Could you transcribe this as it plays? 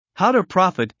How to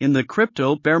profit in the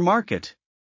crypto bear market.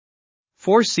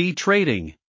 4C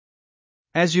trading.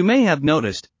 As you may have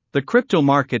noticed, the crypto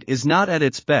market is not at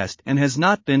its best and has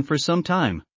not been for some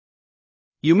time.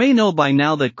 You may know by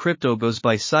now that crypto goes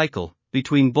by cycle,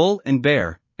 between bull and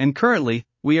bear, and currently,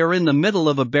 we are in the middle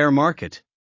of a bear market.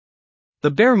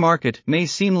 The bear market may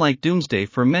seem like doomsday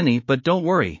for many, but don't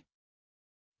worry.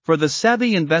 For the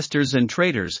savvy investors and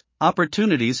traders,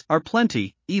 opportunities are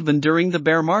plenty, even during the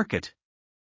bear market.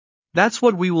 That's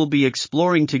what we will be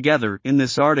exploring together in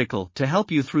this article to help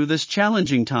you through this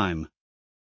challenging time.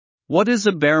 What is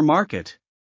a bear market?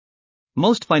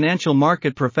 Most financial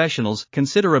market professionals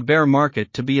consider a bear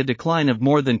market to be a decline of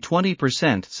more than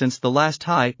 20% since the last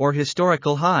high or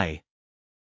historical high.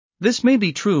 This may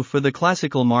be true for the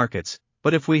classical markets,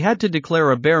 but if we had to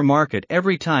declare a bear market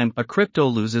every time a crypto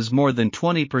loses more than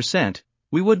 20%,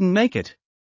 we wouldn't make it.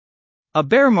 A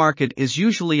bear market is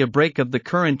usually a break of the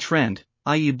current trend,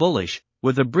 i.e. bullish,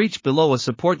 with a breach below a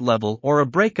support level or a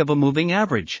break of a moving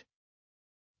average.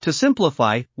 To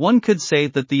simplify, one could say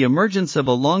that the emergence of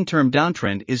a long-term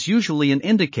downtrend is usually an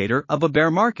indicator of a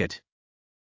bear market.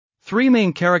 Three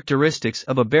main characteristics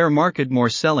of a bear market: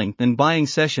 more selling than buying.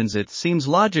 SessionsIt seems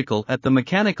logical at the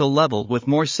mechanical level, with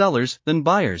more sellers than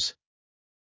buyers.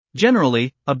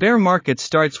 Generally, a bear market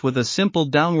starts with a simple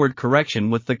downward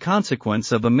correction with the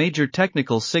consequence of a major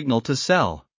technical signal to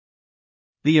sell.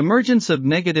 The emergence of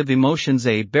negative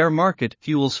emotionsA bear market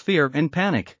fuels fear and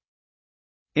panic.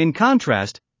 In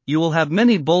contrast, you will have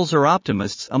many bulls or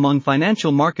optimists among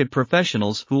financial market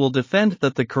professionals who will defend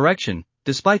that the correction,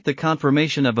 despite the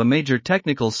confirmation of a major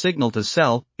technical signal to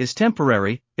sell, is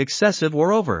temporary, excessive,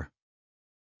 or over.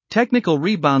 Technical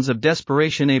rebounds of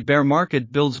desperationA bear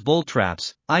market builds bull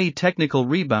traps, i.e. technical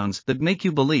rebounds that make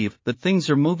you believe that things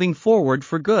are moving forward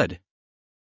for good.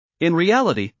 In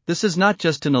reality, this is not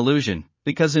just an illusion,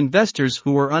 because investors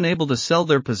who were unable to sell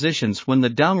their positions when the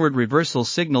downward reversal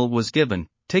signal was given,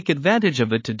 take advantage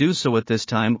of it to do so at this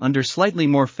time under slightly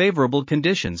more favorable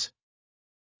conditions.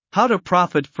 How to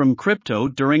profit from crypto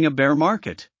during a bear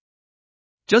market.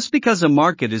 Just because a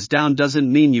market is down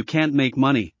doesn't mean you can't make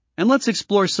money, and let's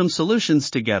explore some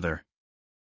solutions together.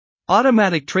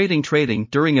 Automatic trading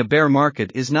during a bear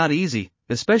market is not easy,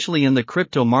 especially in the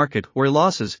crypto market where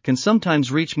losses can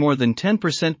sometimes reach more than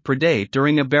 10% per day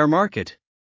during a bear market.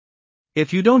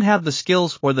 If you don't have the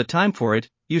skills or the time for it,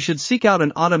 you should seek out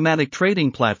an automatic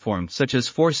trading platform such as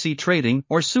 4C Trading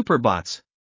or SuperBots.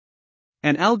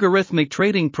 An algorithmic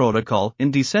trading protocol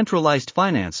in Decentralized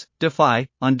Finance, DeFi,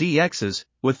 on DEXs,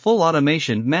 with full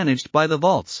automation managed by the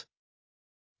vaults.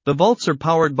 The vaults are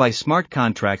powered by smart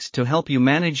contracts to help you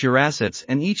manage your assets,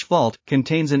 and each vault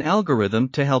contains an algorithm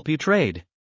to help you trade.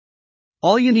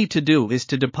 All you need to do is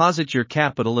to deposit your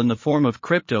capital in the form of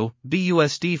crypto,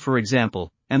 BUSD for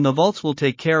example, and the vaults will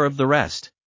take care of the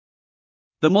rest.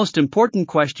 The most important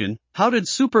question: how did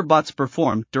SuperBots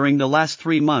perform during the last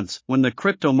 3 months when the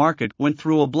crypto market went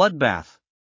through a bloodbath?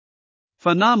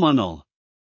 Phenomenal!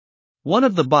 One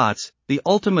of the bots, the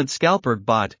ultimate Scalper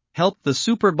bot, helped the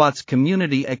SuperBots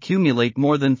community accumulate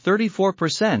more than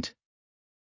 34%.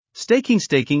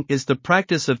 StakingStaking is the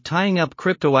practice of tying up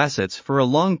crypto assets for a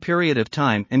long period of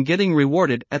time and getting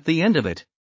rewarded at the end of it.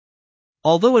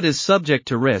 Although it is subject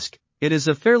to risk, it is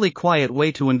a fairly quiet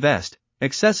way to invest,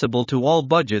 accessible to all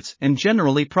budgets and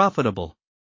generally profitable.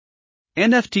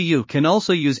 NFTYou can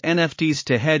also use NFTs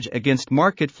to hedge against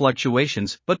market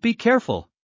fluctuations, but be careful.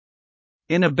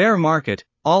 In a bear market,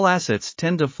 all assets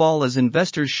tend to fall as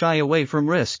investors shy away from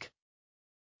risk.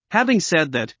 Having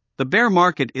said that, the bear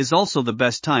market is also the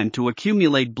best time to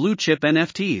accumulate blue-chip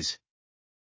NFTs.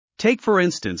 Take for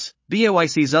instance,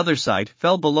 BAYC's Otherside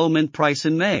fell below mint price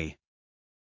in May.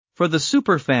 For the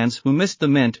super fans who missed the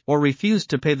mint or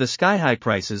refused to pay the sky-high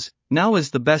prices, now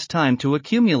is the best time to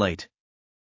accumulate.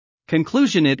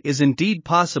 ConclusionIt is indeed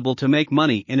possible to make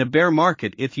money in a bear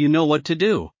market if you know what to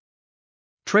do.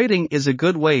 Trading is a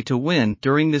good way to win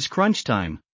during this crunch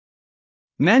time.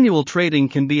 Manual trading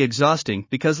can be exhausting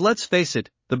because, let's face it,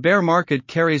 the bear market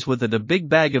carries with it a big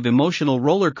bag of emotional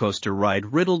roller coaster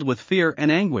ride riddled with fear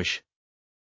and anguish.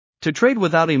 To trade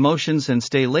without emotions and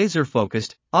stay laser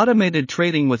focused, automated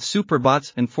trading with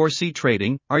SuperBots and 4C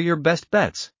Trading are your best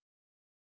bets.